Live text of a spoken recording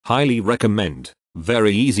Highly recommend.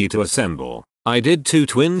 Very easy to assemble. I did 2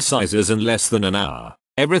 twin sizes in less than an hour.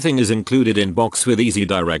 Everything is included in box with easy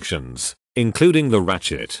directions, including the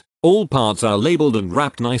ratchet. All parts are labeled and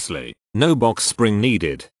wrapped nicely. No box spring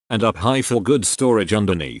needed. And up high for good storage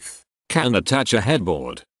underneath. Can attach a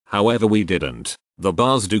headboard. However, we didn't. The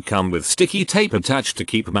bars do come with sticky tape attached to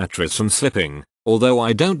keep mattress from slipping, although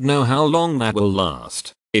I don't know how long that will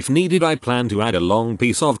last. If needed, I plan to add a long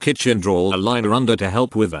piece of kitchen drawer liner under to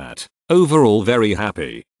help with that. Overall very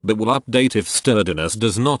happy, but will update if sturdiness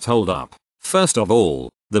does not hold up. First of all,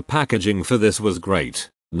 the packaging for this was great.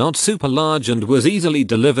 Not super large and was easily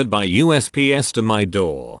delivered by USPS to my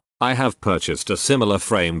door. I have purchased a similar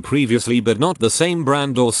frame previously but not the same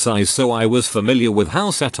brand or size, so I was familiar with how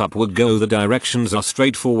setup would go. The directions are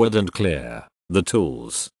straightforward and clear. The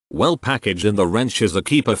tools, well packaged, and the wrench is a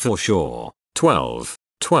keeper for sure. 12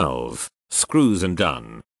 screws and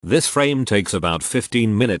done. This frame takes about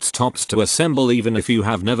 15 minutes tops to assemble even if you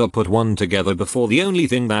have never put one together before. The only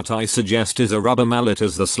thing that I suggest is a rubber mallet,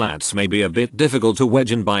 as the slats may be a bit difficult to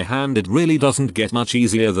wedge in by hand. It really doesn't get much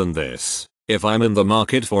easier than this. If I'm in the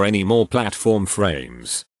market for any more platform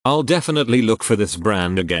frames, I'll definitely look for this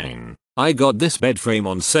brand again. I got this bed frame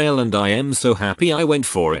on sale and I am so happy I went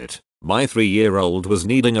for it. My 3-year-old was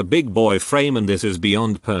needing a big boy frame and this is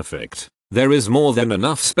beyond perfect. There is more than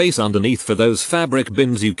enough space underneath for those fabric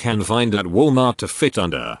bins you can find at Walmart to fit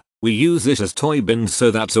under. We use this as toy bins,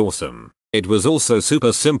 so that's awesome. It was also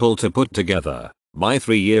super simple to put together. My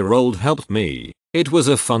 3-year-old helped me. It was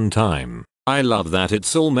a fun time. I love that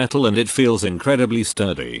it's all metal and it feels incredibly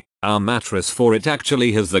sturdy. Our mattress for it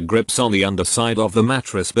actually has the grips on the underside of the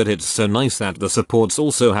mattress, but it's so nice that the supports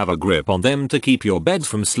also have a grip on them to keep your bed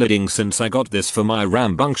from sliding. Since I got this for my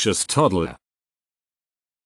rambunctious toddler,